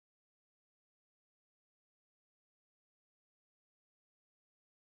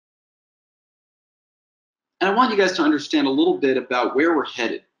And I want you guys to understand a little bit about where we're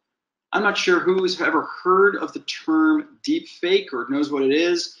headed. I'm not sure who's ever heard of the term deepfake or knows what it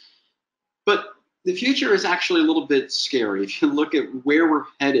is, but the future is actually a little bit scary if you look at where we're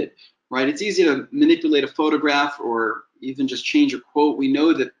headed, right? It's easy to manipulate a photograph or even just change a quote. We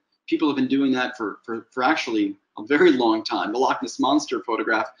know that people have been doing that for actually a very long time. The Loch Ness Monster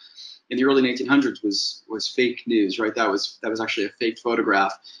photograph in the early 1800s was fake news, right? That was actually a fake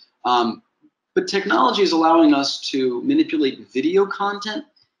photograph. But technology is allowing us to manipulate video content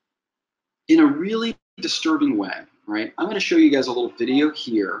in a really disturbing way, right? I'm going to show you guys a little video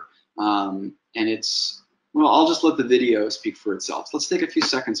here, and it's, well, I'll just let the video speak for itself. Let's take a few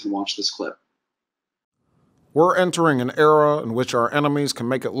seconds and watch this clip. We're entering an era in which our enemies can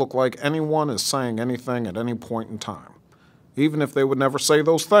make it look like anyone is saying anything at any point in time, even if they would never say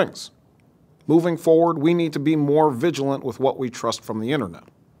those things. Moving forward, we need to be more vigilant with what we trust from the internet.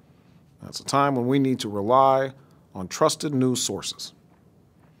 That's a time when we need to rely on trusted news sources.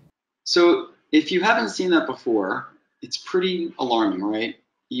 So if you haven't seen that before, it's pretty alarming, right?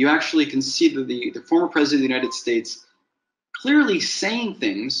 You actually can see that the former president of the United States clearly saying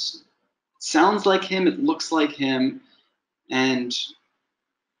things, sounds like him, it looks like him, and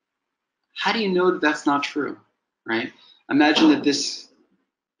how do you know that that's not true, right? Imagine that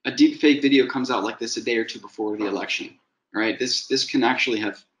a deepfake video comes out like this a day or two before the election, right? This can actually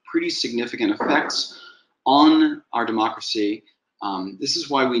have pretty significant effects on our democracy. This is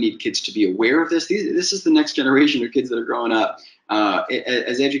why we need kids to be aware of this. This is the next generation of kids that are growing up.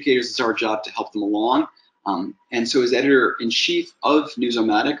 As educators, it's our job to help them along. And so as editor-in-chief of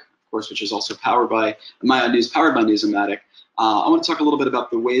News-O-Matic, of course, which is also powered by myON News, powered by News-O-Matic, I want to talk a little bit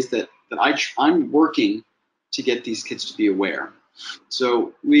about the ways that I'm working to get these kids to be aware.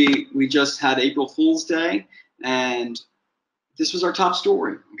 So we just had April Fool's Day, and this was our top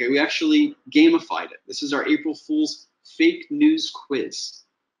story. Okay, we actually gamified it. This is our April Fool's fake news quiz.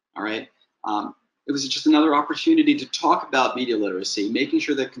 All right, it was just another opportunity to talk about media literacy, making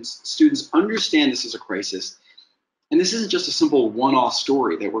sure that students understand this is a crisis, and this isn't just a simple one-off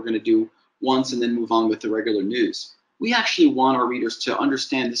story that we're going to do once and then move on with the regular news. We actually want our readers to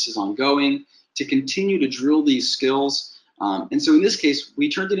understand this is ongoing, to continue to drill these skills. And so in this case,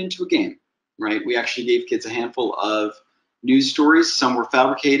 we turned it into a game, right? We actually gave kids a handful of news stories. Some were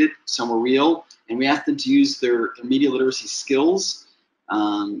fabricated, some were real, and we asked them to use their media literacy skills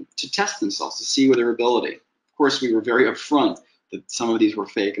to test themselves, to see their ability. Of course, we were very upfront that some of these were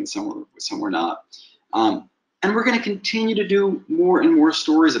fake and some were not. And we're going to continue to do more and more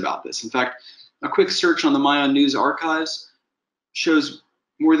stories about this. In fact, a quick search on the myON News archives shows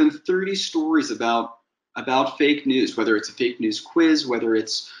more than 30 stories about fake news, whether it's a fake news quiz, whether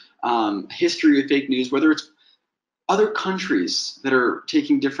it's history of fake news, whether it's other countries that are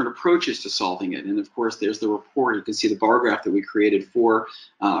taking different approaches to solving it. And of course, there's the report. You can see the bar graph that we created for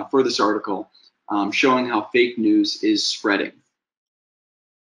this article, showing how fake news is spreading.